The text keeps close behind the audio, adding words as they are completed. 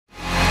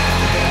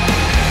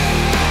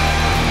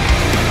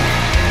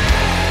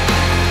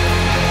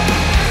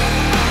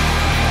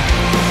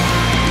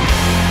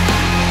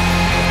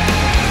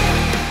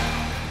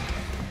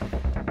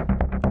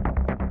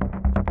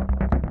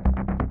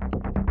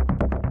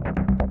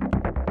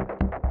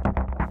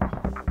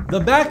The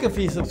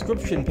McAfee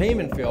Subscription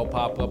payment fail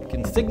pop-up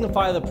can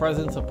signify the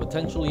presence of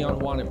potentially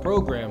unwanted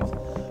programs,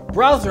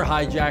 browser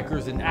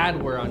hijackers, and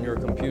adware on your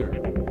computer.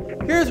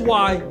 Here's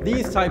why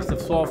these types of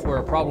software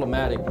are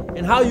problematic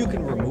and how you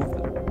can remove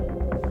them.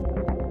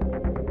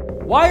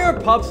 Why are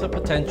pups a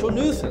potential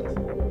nuisance?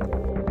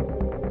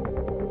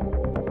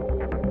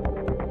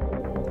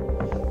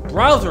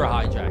 Browser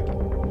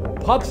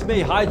hijacking. Pups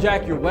may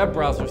hijack your web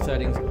browser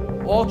settings,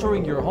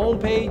 altering your home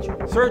page,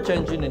 search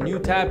engine, and new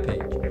tab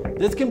page.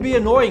 This can be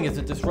annoying as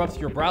it disrupts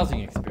your browsing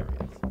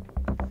experience.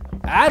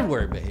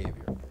 Adware behavior.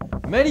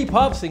 Many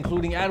pups,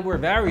 including adware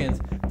variants,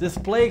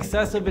 display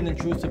excessive and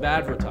intrusive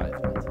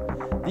advertisements.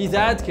 These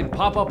ads can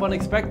pop up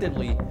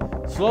unexpectedly,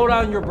 slow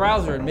down your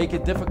browser, and make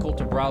it difficult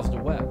to browse the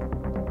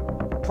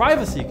web.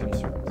 Privacy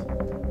concerns.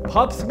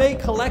 Pups may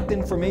collect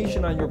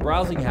information on your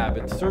browsing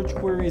habits, search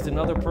queries, and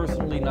other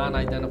personally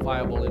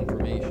non-identifiable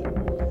information.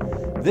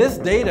 This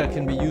data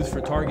can be used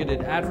for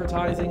targeted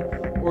advertising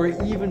or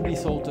even be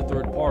sold to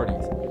third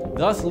parties,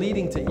 thus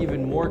leading to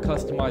even more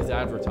customized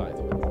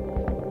advertisements.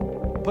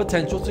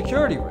 Potential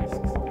security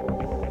risks.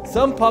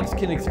 Some pups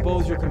can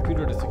expose your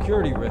computer to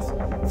security risks,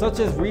 such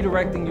as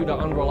redirecting you to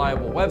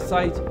unreliable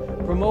websites,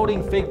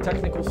 promoting fake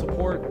technical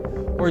support,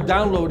 or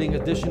downloading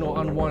additional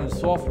unwanted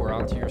software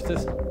onto your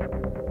system.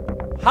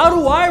 How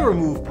do I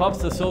remove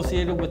pups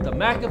associated with the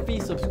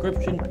McAfee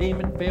Subscription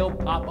payment fail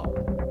pop-up?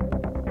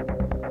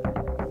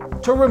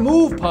 To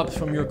remove pups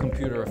from your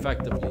computer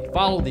effectively,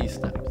 follow these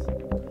steps.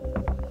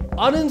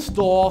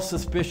 Uninstall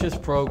suspicious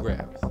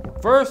programs.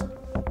 First,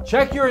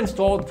 check your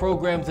installed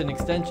programs and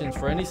extensions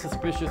for any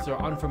suspicious or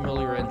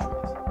unfamiliar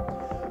entries.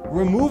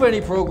 Remove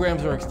any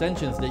programs or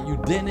extensions that you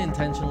didn't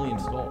intentionally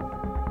install.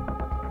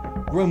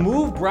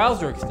 Remove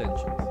browser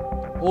extensions.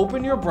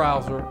 Open your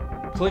browser,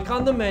 click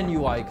on the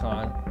menu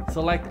icon,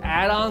 select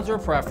add-ons or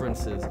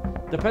preferences,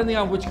 depending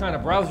on which kind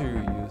of browser you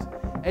use,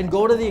 and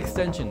go to the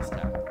extensions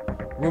tab.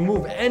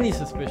 Remove any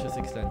suspicious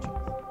extensions.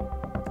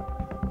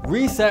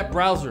 Reset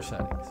browser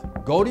settings.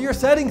 Go to your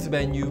settings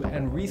menu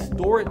and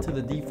restore it to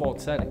the default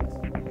settings.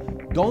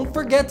 Don't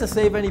forget to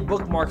save any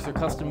bookmarks or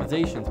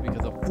customizations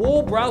because a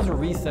full browser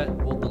reset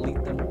will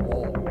delete them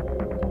all.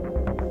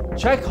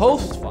 Check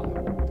host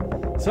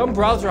file. Some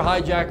browser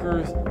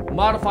hijackers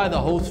modify the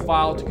host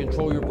file to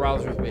control your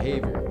browser's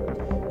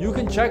behavior. You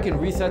can check and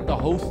reset the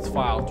host's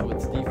file to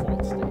its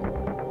default state.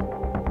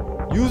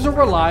 Use a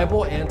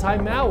reliable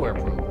anti-malware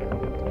program.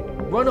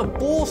 Run a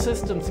full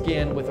system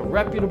scan with a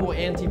reputable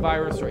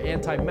antivirus or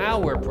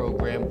anti-malware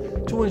program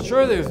to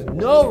ensure there's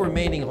no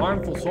remaining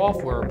harmful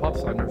software or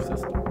pups on your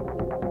system.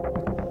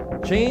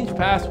 Change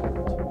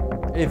passwords.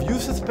 If you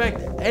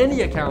suspect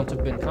any account has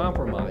been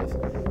compromised,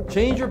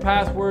 change your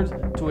passwords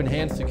to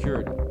enhance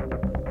security.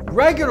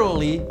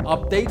 Regularly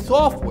update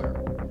software.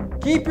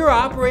 Keep your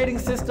operating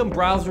system,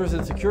 browsers,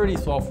 and security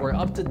software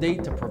up to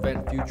date to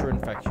prevent future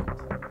infections.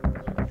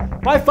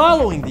 By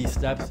following these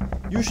steps,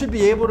 you should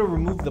be able to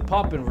remove the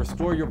pup and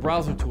restore your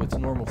browser to its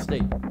normal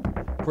state.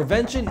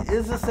 Prevention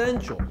is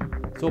essential,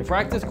 so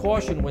practice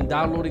caution when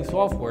downloading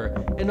software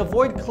and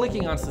avoid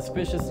clicking on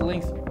suspicious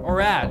links or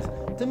ads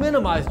to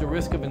minimize the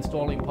risk of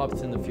installing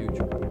pups in the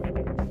future.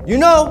 You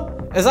know,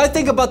 as I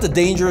think about the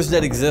dangers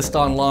that exist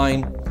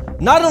online,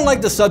 not unlike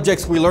the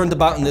subjects we learned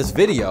about in this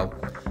video,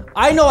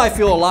 I know I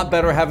feel a lot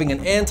better having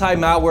an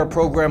anti-malware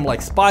program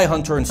like Spy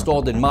Hunter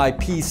installed in my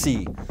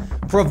PC,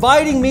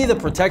 providing me the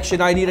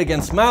protection I need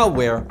against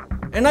malware,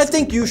 and I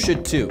think you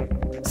should too.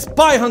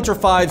 Spy Hunter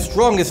 5's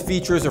strongest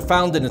features are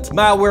found in its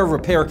malware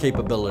repair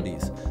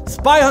capabilities.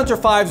 Spy Hunter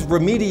 5's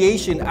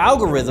remediation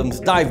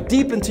algorithms dive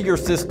deep into your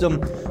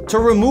system to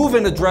remove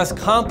and address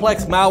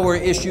complex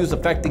malware issues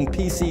affecting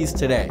PCs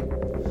today.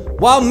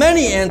 While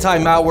many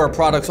anti-malware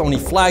products only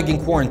flag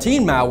and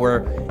quarantine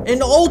malware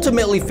and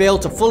ultimately fail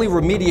to fully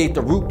remediate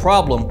the root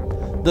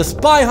problem, the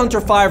Spy Hunter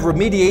 5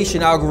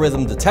 remediation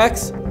algorithm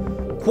detects,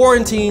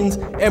 quarantines,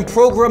 and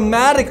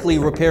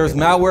programmatically repairs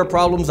malware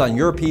problems on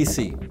your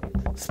PC.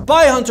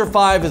 Spy Hunter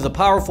 5 is a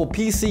powerful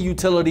PC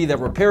utility that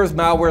repairs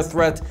malware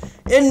threats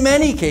in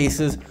many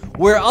cases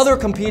where other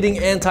competing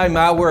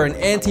anti-malware and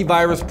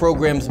antivirus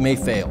programs may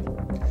fail.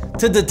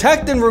 To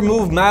detect and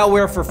remove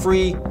malware for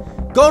free,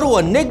 go to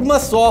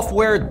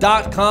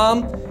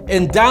enigmasoftware.com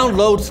and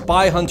download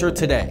Spy Hunter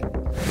today.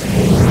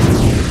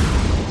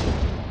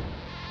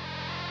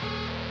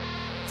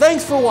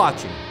 Thanks for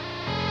watching.